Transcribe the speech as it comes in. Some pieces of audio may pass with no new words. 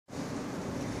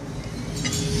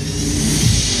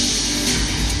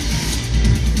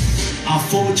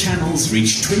channels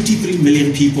reach 23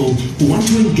 million people who want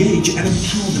to engage and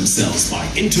empower themselves by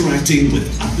interacting with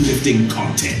uplifting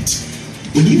content.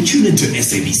 When you tune into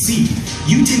SABC,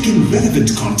 you take in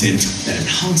relevant content that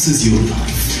enhances your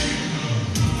life.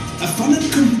 A fun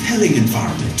and compelling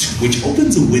environment which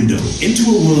opens a window into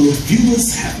a world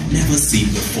viewers have never seen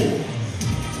before.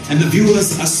 And the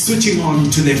viewers are switching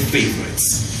on to their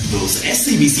favorites, those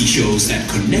SABC shows that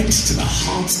connect to the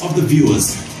hearts of the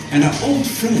viewers and are old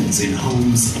friends in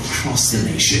homes across the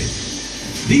nation.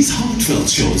 These heartfelt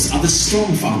shows are the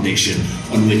strong foundation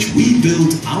on which we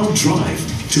build our drive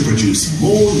to produce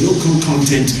more local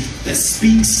content that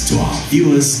speaks to our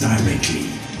viewers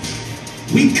directly.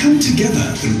 We come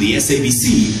together through the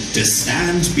SABC to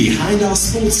stand behind our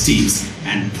sports teams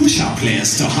and push our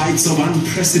players to heights of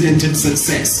unprecedented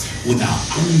success with our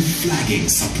unflagging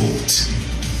support.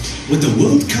 With the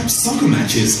World Cup soccer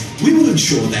matches, we will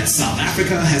ensure that South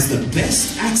Africa has the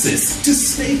best access to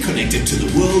stay connected to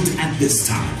the world at this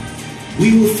time.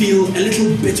 We will feel a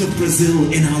little bit of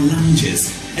Brazil in our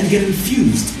lounges and get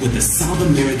infused with the South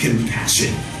American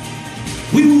passion.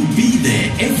 We will be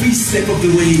there every step of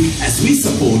the way as we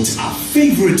support our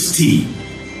favorite team.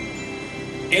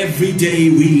 Every day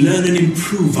we learn and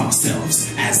improve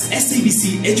ourselves as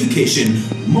SABC Education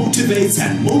motivates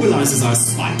and mobilizes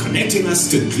us by connecting us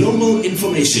to global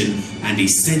information and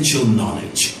essential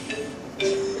knowledge.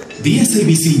 The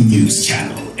SABC News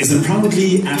Channel is a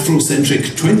proudly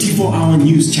Afrocentric 24-hour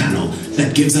news channel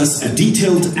that gives us a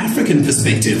detailed African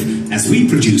perspective as we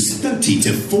produce 30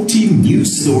 to 40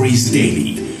 news stories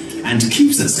daily and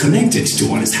keeps us connected to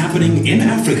what is happening in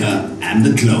Africa and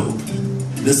the globe.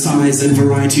 The size and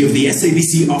variety of the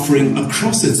SABC offering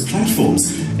across its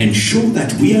platforms ensure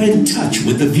that we are in touch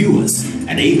with the viewers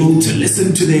and able to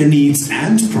listen to their needs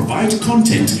and provide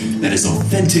content that is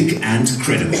authentic and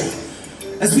credible.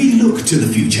 As we look to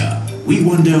the future, we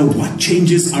wonder what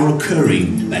changes are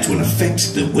occurring that will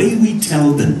affect the way we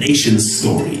tell the nation's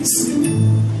stories.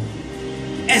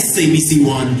 SABC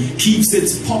One keeps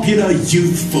its popular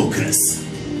youth focus.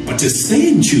 But to stay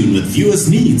in tune with viewers'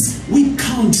 needs, we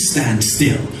can't stand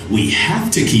still. We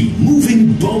have to keep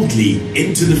moving boldly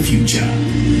into the future.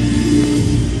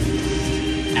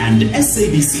 And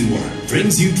SABC One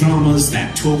brings you dramas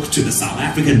that talk to the South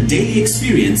African daily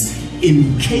experience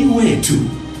in Kwetu,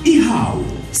 Ihau,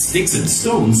 Sticks and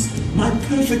Stones, My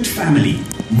Perfect Family,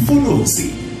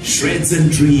 Mfolozi, Shreds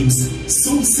and Dreams,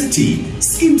 Soul City,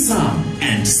 Skim Sam,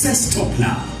 and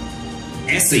Sestopla.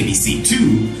 SABC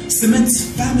 2 cements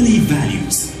family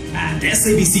values, and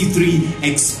SABC 3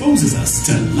 exposes us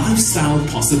to lifestyle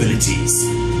possibilities.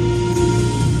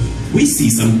 We see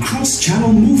some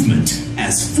cross-channel movement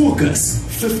as Focus,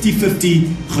 50-50,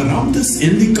 Geramtes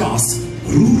in the Gas,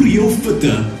 Rurio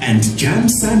Fitte, and Jam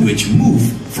Sandwich move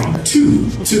from 2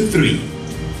 to 3.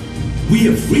 We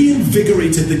have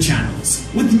reinvigorated the channels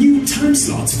with new time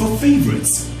slots for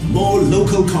favorites, more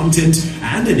local content,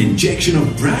 and an injection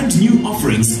of brand new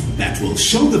offerings that will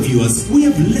show the viewers we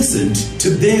have listened to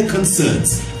their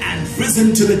concerns and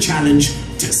risen to the challenge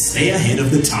to stay ahead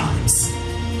of the times.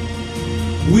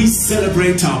 We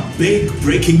celebrate our big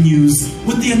breaking news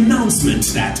with the announcement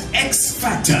that X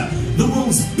Factor, the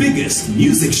world's biggest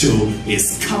music show,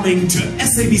 is coming to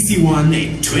SABC One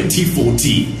in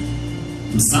 2014.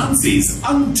 Mzansi's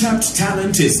untapped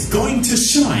talent is going to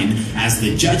shine as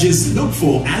the judges look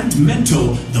for and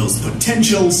mentor those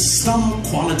potential star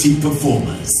quality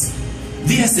performers.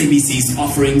 The SABC's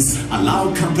offerings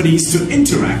allow companies to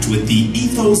interact with the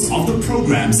ethos of the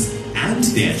programs and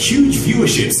their huge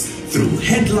viewerships through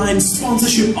headline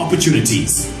sponsorship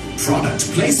opportunities, product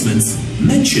placements,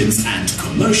 mentions, and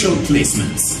commercial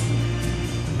placements.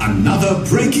 Another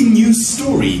breaking news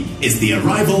story is the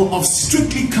arrival of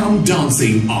Strictly Come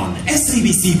Dancing on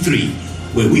SABC 3,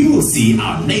 where we will see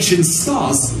our nation's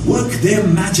stars work their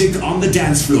magic on the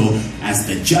dance floor as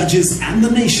the judges and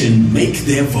the nation make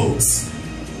their votes.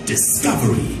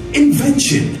 Discovery,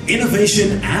 invention,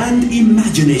 innovation, and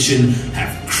imagination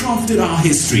have crafted our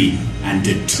history and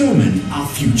determine our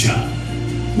future.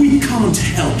 We can't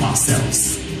help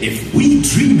ourselves. If we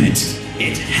dream it,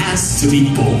 it has to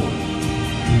be born.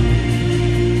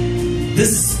 The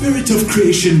spirit of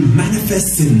creation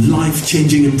manifests in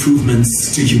life-changing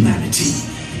improvements to humanity.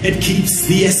 It keeps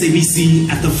the SABC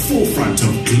at the forefront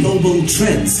of global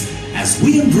trends as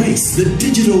we embrace the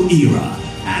digital era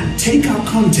and take our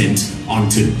content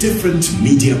onto different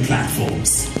media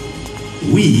platforms.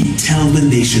 We tell the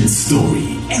nation's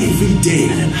story every day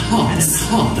and enhance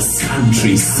the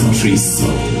country's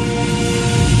soul.